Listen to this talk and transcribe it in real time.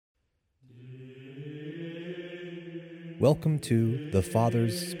Welcome to The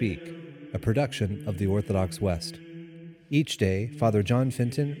Fathers Speak, a production of the Orthodox West. Each day, Father John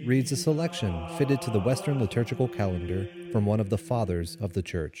Fenton reads a selection fitted to the Western liturgical calendar from one of the Fathers of the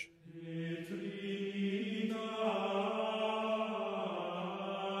Church.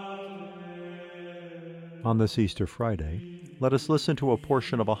 On this Easter Friday, let us listen to a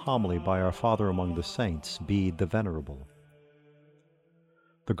portion of a homily by our Father among the Saints, Bede the Venerable.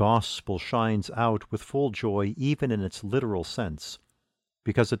 The Gospel shines out with full joy even in its literal sense,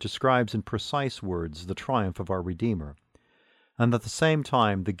 because it describes in precise words the triumph of our Redeemer, and at the same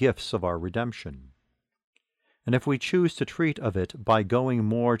time the gifts of our redemption. And if we choose to treat of it by going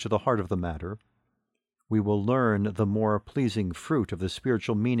more to the heart of the matter, we will learn the more pleasing fruit of the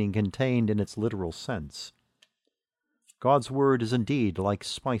spiritual meaning contained in its literal sense. God's word is indeed like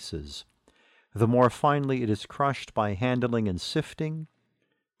spices. The more finely it is crushed by handling and sifting,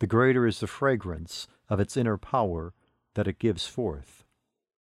 the greater is the fragrance of its inner power that it gives forth.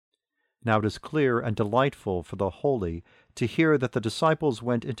 Now it is clear and delightful for the holy to hear that the disciples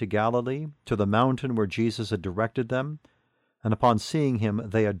went into Galilee, to the mountain where Jesus had directed them, and upon seeing him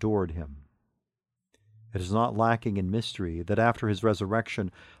they adored him. It is not lacking in mystery that after his resurrection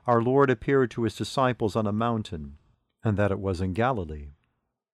our Lord appeared to his disciples on a mountain, and that it was in Galilee.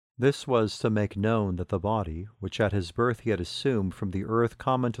 This was to make known that the body, which at his birth he had assumed from the earth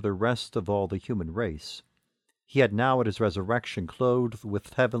common to the rest of all the human race, he had now at his resurrection clothed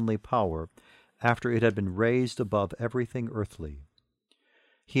with heavenly power, after it had been raised above everything earthly.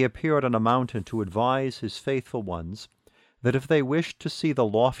 He appeared on a mountain to advise his faithful ones that if they wished to see the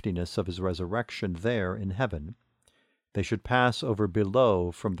loftiness of his resurrection there in heaven, they should pass over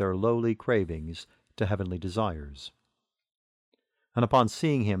below from their lowly cravings to heavenly desires. And upon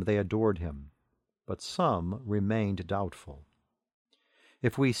seeing him they adored him, but some remained doubtful.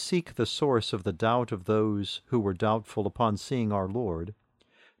 If we seek the source of the doubt of those who were doubtful upon seeing our Lord,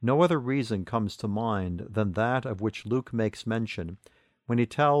 no other reason comes to mind than that of which Luke makes mention when he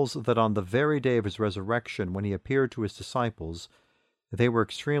tells that on the very day of his resurrection, when he appeared to his disciples, they were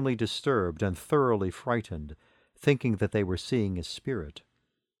extremely disturbed and thoroughly frightened, thinking that they were seeing a spirit.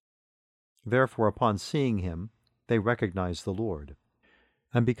 Therefore, upon seeing him, they recognized the Lord.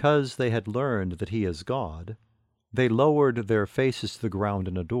 And because they had learned that he is God, they lowered their faces to the ground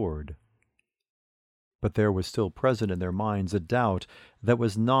and adored. But there was still present in their minds a doubt that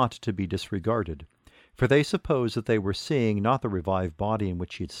was not to be disregarded, for they supposed that they were seeing not the revived body in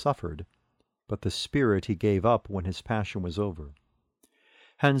which he had suffered, but the spirit he gave up when his passion was over.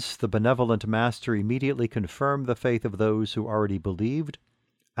 Hence the benevolent Master immediately confirmed the faith of those who already believed,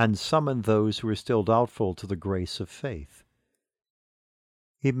 and summoned those who were still doubtful to the grace of faith.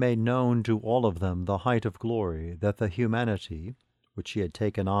 He made known to all of them the height of glory that the humanity, which he had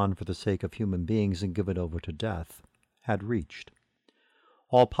taken on for the sake of human beings and given over to death, had reached.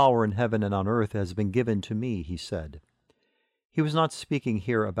 All power in heaven and on earth has been given to me, he said. He was not speaking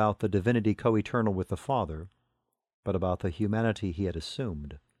here about the divinity co-eternal with the Father, but about the humanity he had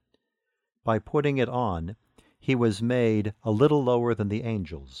assumed. By putting it on, he was made a little lower than the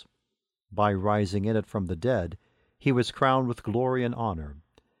angels. By rising in it from the dead, he was crowned with glory and honor,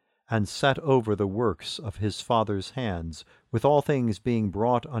 and set over the works of his Father's hands, with all things being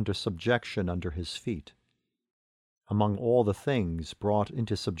brought under subjection under his feet. Among all the things brought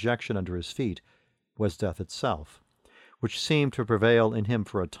into subjection under his feet was death itself, which seemed to prevail in him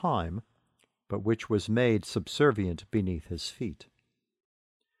for a time, but which was made subservient beneath his feet.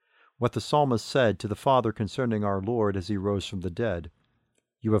 What the psalmist said to the Father concerning our Lord as he rose from the dead,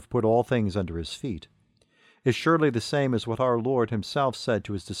 "You have put all things under his feet," is surely the same as what our Lord himself said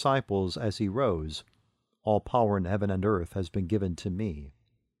to his disciples as he rose, "All power in heaven and earth has been given to me."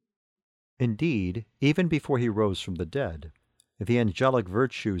 Indeed, even before he rose from the dead, the angelic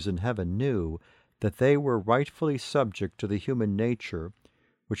virtues in heaven knew that they were rightfully subject to the human nature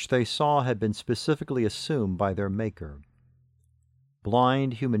which they saw had been specifically assumed by their Maker.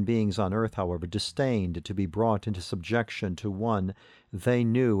 Blind human beings on earth, however, disdained to be brought into subjection to one they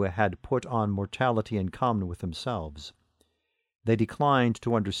knew had put on mortality in common with themselves. They declined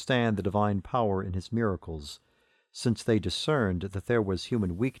to understand the divine power in his miracles, since they discerned that there was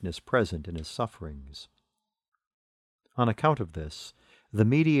human weakness present in his sufferings. On account of this, the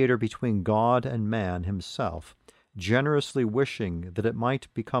mediator between God and man himself, generously wishing that it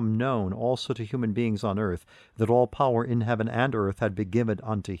might become known also to human beings on earth that all power in heaven and earth had been given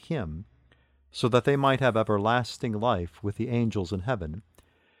unto him, so that they might have everlasting life with the angels in heaven,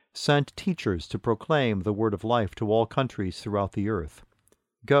 sent teachers to proclaim the word of life to all countries throughout the earth.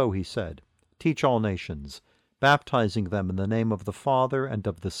 "Go," he said, "teach all nations, baptizing them in the name of the Father and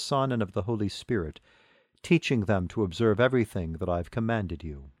of the Son and of the Holy Spirit, teaching them to observe everything that I have commanded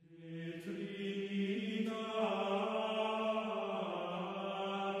you.